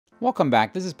Welcome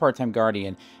back, this is Part-Time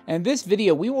Guardian, and in this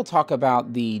video we will talk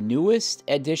about the newest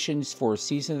additions for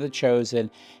Season of the Chosen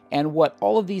and what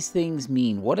all of these things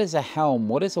mean. What is a Helm?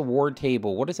 What is a Ward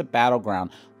Table? What is a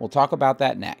Battleground? We'll talk about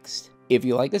that next. If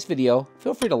you like this video,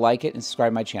 feel free to like it and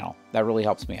subscribe to my channel. That really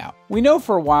helps me out. We know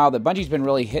for a while that Bungie's been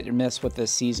really hit and miss with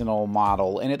this seasonal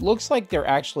model, and it looks like they're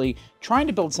actually trying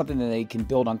to build something that they can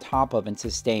build on top of and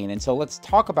sustain. And so let's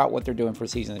talk about what they're doing for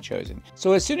Season of the Chosen.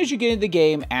 So as soon as you get into the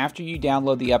game, after you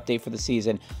download the update for the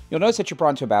season, you'll notice that you're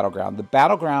brought into a Battleground. The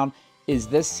Battleground is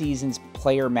this season's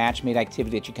player match-made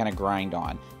activity that you kind of grind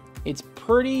on. It's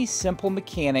pretty simple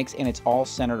mechanics, and it's all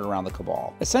centered around the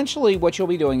Cabal. Essentially, what you'll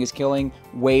be doing is killing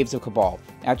waves of Cabal.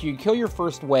 After you kill your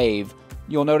first wave,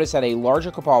 you'll notice that a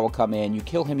larger Cabal will come in. You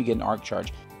kill him, you get an arc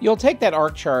charge. You'll take that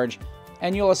arc charge,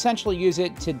 and you'll essentially use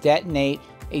it to detonate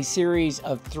a series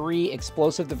of 3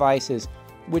 explosive devices,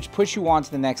 which push you on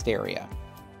to the next area.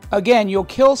 Again, you'll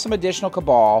kill some additional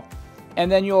Cabal, and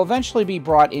then you'll eventually be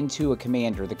brought into a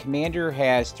commander. The commander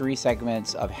has 3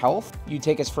 segments of health. You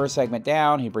take his first segment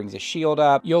down, he brings a shield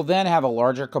up. You'll then have a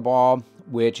larger Cabal,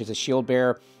 which is a shield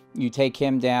bearer. You take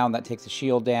him down, that takes the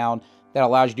shield down. That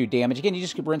allows you to do damage. Again, you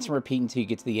just rinse and repeat until you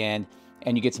get to the end,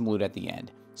 and you get some loot at the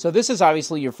end. So this is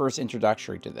obviously your first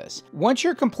introductory to this. Once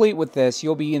you're complete with this,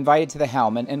 you'll be invited to the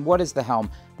Helm. And what is the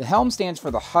Helm? The Helm stands for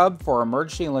the Hub for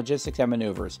Emergency and Logistics and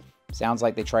Maneuvers. Sounds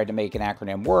like they tried to make an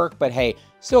acronym work, but hey,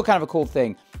 still kind of a cool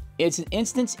thing. It's an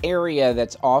instance area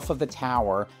that's off of the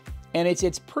tower, and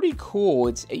it's pretty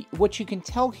cool. What you can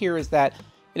tell here is that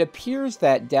it appears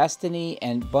that Destiny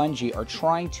and Bungie are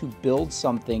trying to build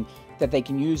something that they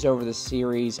can use over the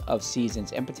series of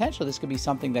seasons, and potentially this could be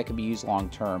something that could be used long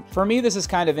term. For me, this is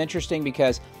kind of interesting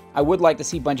because I would like to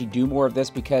see Bungie do more of this,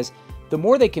 because the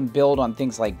more they can build on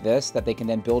things like this that they can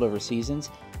then build over seasons,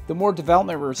 the more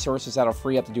development resources that'll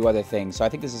free up to do other things. So I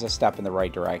think this is a step in the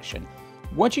right direction.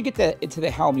 Once you get into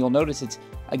the Helm, you'll notice it's,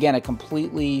 again, a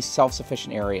completely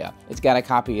self-sufficient area. It's got a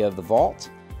copy of the Vault.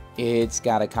 It's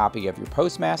got a copy of your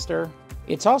Postmaster.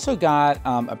 It's also got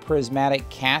a Prismatic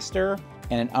Recaster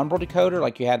and an Umbral decoder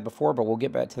like you had before, but we'll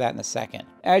get back to that in a second.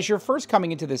 As you're first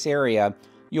coming into this area,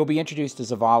 you'll be introduced to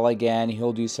Zavala again.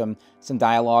 He'll do some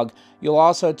dialogue. You'll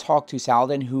also talk to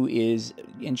Saladin, who is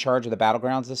in charge of the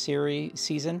Battlegrounds this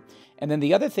season. And then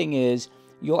the other thing is,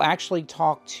 you'll actually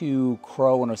talk to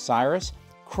Crow and Osiris.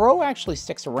 Crow actually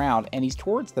sticks around, and he's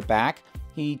towards the back.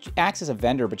 He acts as a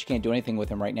vendor, but you can't do anything with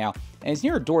him right now. And he's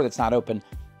near a door that's not open.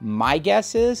 My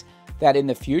guess is that in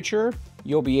the future,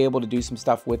 you'll be able to do some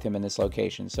stuff with him in this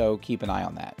location, so keep an eye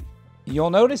on that. You'll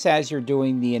notice as you're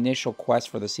doing the initial quest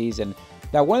for the season,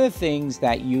 that one of the things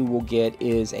that you will get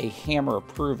is a hammer of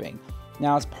proving.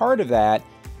 Now, as part of that,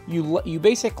 you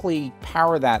basically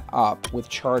power that up with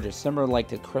charges, similar like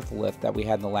the Cryptolith that we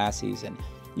had in the last season.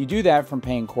 You do that from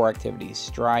paying core activities,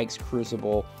 strikes,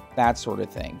 crucible, that sort of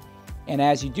thing. And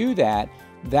as you do that,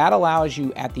 that allows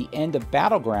you at the end of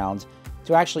Battlegrounds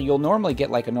to actually, you'll normally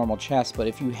get like a normal chest, but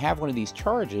if you have one of these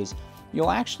charges, you'll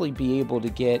actually be able to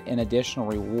get an additional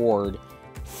reward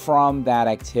from that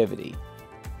activity.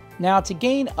 Now, to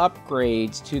gain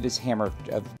upgrades to this Hammer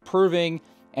of Proving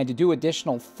and to do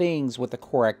additional things with the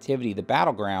core activity, the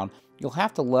Battleground, you'll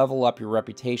have to level up your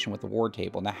reputation with the Ward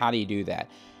Table. Now, how do you do that?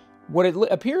 What it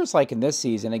appears like in this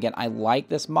season, again, I like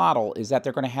this model, is that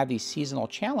they're going to have these seasonal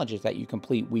challenges that you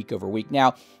complete week over week.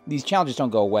 Now, these challenges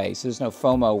don't go away, so there's no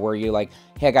FOMO where you're like,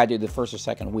 hey, I got to do the first or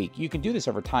second week. You can do this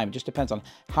over time. It just depends on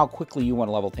how quickly you want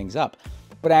to level things up.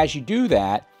 But as you do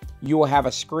that, you will have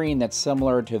a screen that's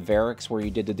similar to Varix, where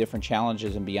you did the different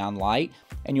challenges in Beyond Light,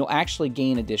 and you'll actually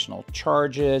gain additional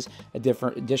charges,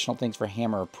 additional things for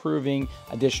Hammer Approving,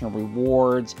 additional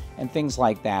rewards, and things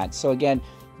like that. So again,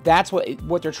 that's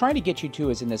what they're trying to get you to,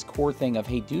 is in this core thing of,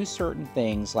 hey, do certain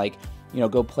things like, you know,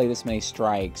 go play this many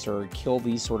strikes or kill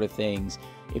these sort of things.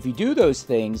 If you do those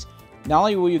things, not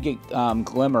only will you get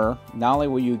Glimmer, not only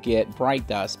will you get Bright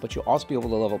Dust, but you'll also be able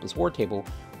to level up this Ward Table,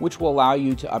 which will allow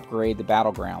you to upgrade the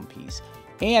Battleground piece.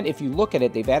 And if you look at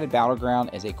it, they've added Battleground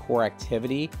as a core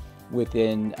activity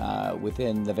within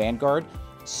the Vanguard.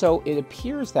 So it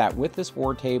appears that with this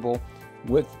Ward Table,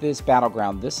 with this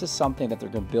Battleground, this is something that they're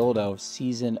going to build out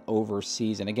season over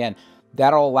season. Again,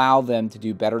 that'll allow them to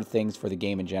do better things for the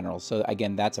game in general. So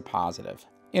again, that's a positive.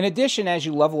 In addition, as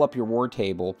you level up your Ward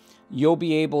Table, you'll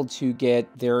be able to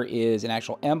get, there is an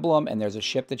actual emblem and there's a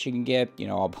ship that you can get. You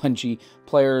know, all Bungie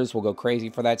players will go crazy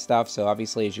for that stuff. So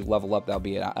obviously, as you level up, that'll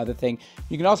be another thing.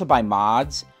 You can also buy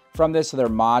mods from this. So there are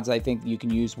mods I think you can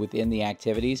use within the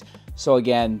activities. So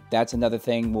again, that's another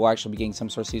thing. We'll actually be getting some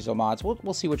sort of seasonal mods.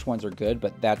 We'll see which ones are good,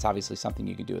 but that's obviously something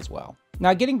you can do as well.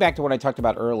 Now, getting back to what I talked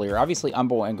about earlier, obviously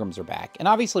Umbral Engrams are back. And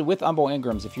obviously with Umbral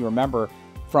Engrams, if you remember,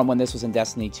 from when this was in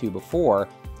Destiny 2 before,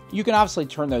 you can obviously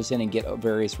turn those in and get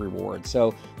various rewards.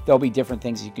 So there'll be different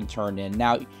things you can turn in.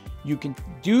 Now, you can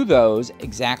do those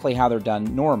exactly how they're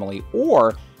done normally,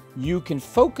 or you can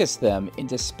focus them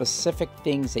into specific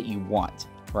things that you want,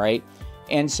 right?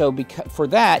 And so for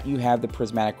that, you have the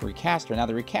Prismatic Recaster. Now,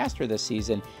 the Recaster this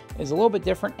season is a little bit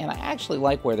different, and I actually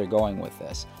like where they're going with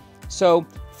this. So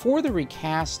for the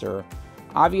Recaster,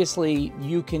 obviously,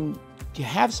 you can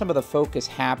have some of the focus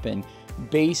happen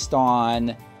based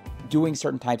on doing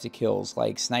certain types of kills,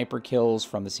 like sniper kills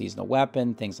from the seasonal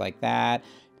weapon, things like that.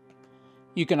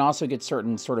 You can also get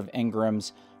certain sort of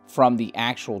engrams from the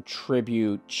actual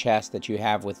tribute chest that you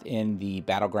have within the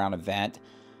Battleground event.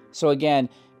 So again,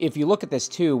 if you look at this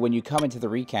too, when you come into the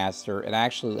Recaster, it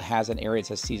actually has an area that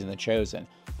says Season of the Chosen.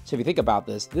 So if you think about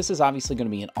this, this is obviously going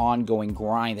to be an ongoing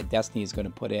grind that Destiny is going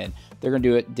to put in. They're going to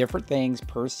do it different things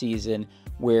per season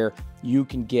where you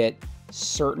can get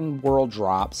certain world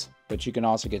drops, but you can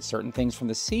also get certain things from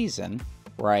the season,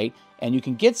 right? And you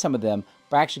can get some of them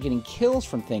by actually getting kills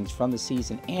from things from the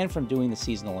season and from doing the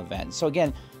seasonal event. So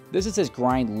again, this is this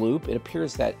grind loop. It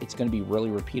appears that it's going to be really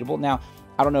repeatable. Now,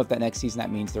 I don't know if that next season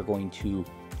that means they're going to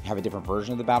have a different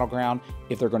version of the Battleground,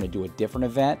 if they're going to do a different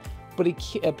event, but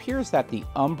it appears that the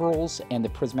Umbrals and the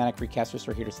Prismatic Recasters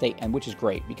are here to stay, and which is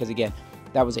great, because again,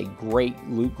 that was a great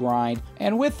loot grind.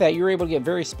 And with that, you're able to get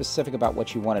very specific about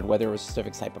what you wanted, whether it was a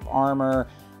specific type of armor,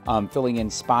 filling in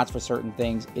spots for certain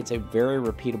things. It's a very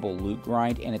repeatable loot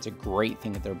grind, and it's a great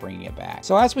thing that they're bringing it back.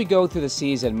 So as we go through the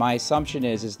season, my assumption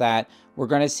is that we're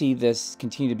going to see this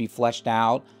continue to be fleshed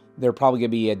out. There are probably going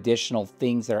to be additional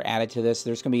things that are added to this.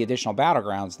 There's going to be additional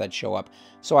Battlegrounds that show up.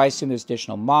 So I assume there's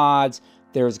additional mods.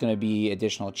 There's going to be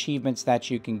additional achievements that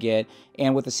you can get.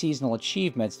 And with the seasonal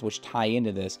achievements, which tie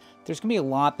into this, there's going to be a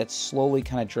lot that slowly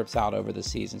kind of drips out over the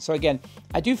season. So again,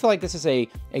 I do feel like this is a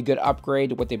good upgrade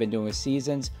to what they've been doing with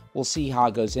seasons. We'll see how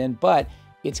it goes in. But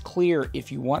it's clear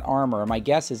if you want armor, my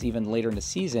guess is even later in the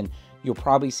season, you'll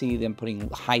probably see them putting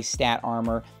high stat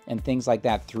armor and things like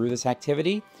that through this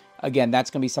activity. Again, that's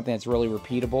going to be something that's really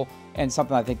repeatable and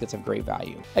something I think that's of great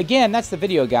value. Again, that's the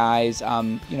video, guys.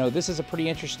 You know, this is a pretty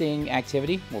interesting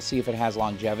activity. We'll see if it has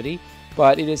longevity,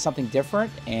 but it is something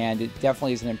different, and it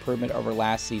definitely is an improvement over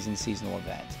last season's seasonal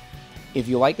event. If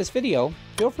you like this video,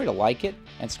 feel free to like it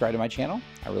and subscribe to my channel.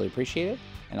 I really appreciate it,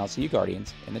 and I'll see you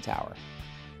Guardians in the tower.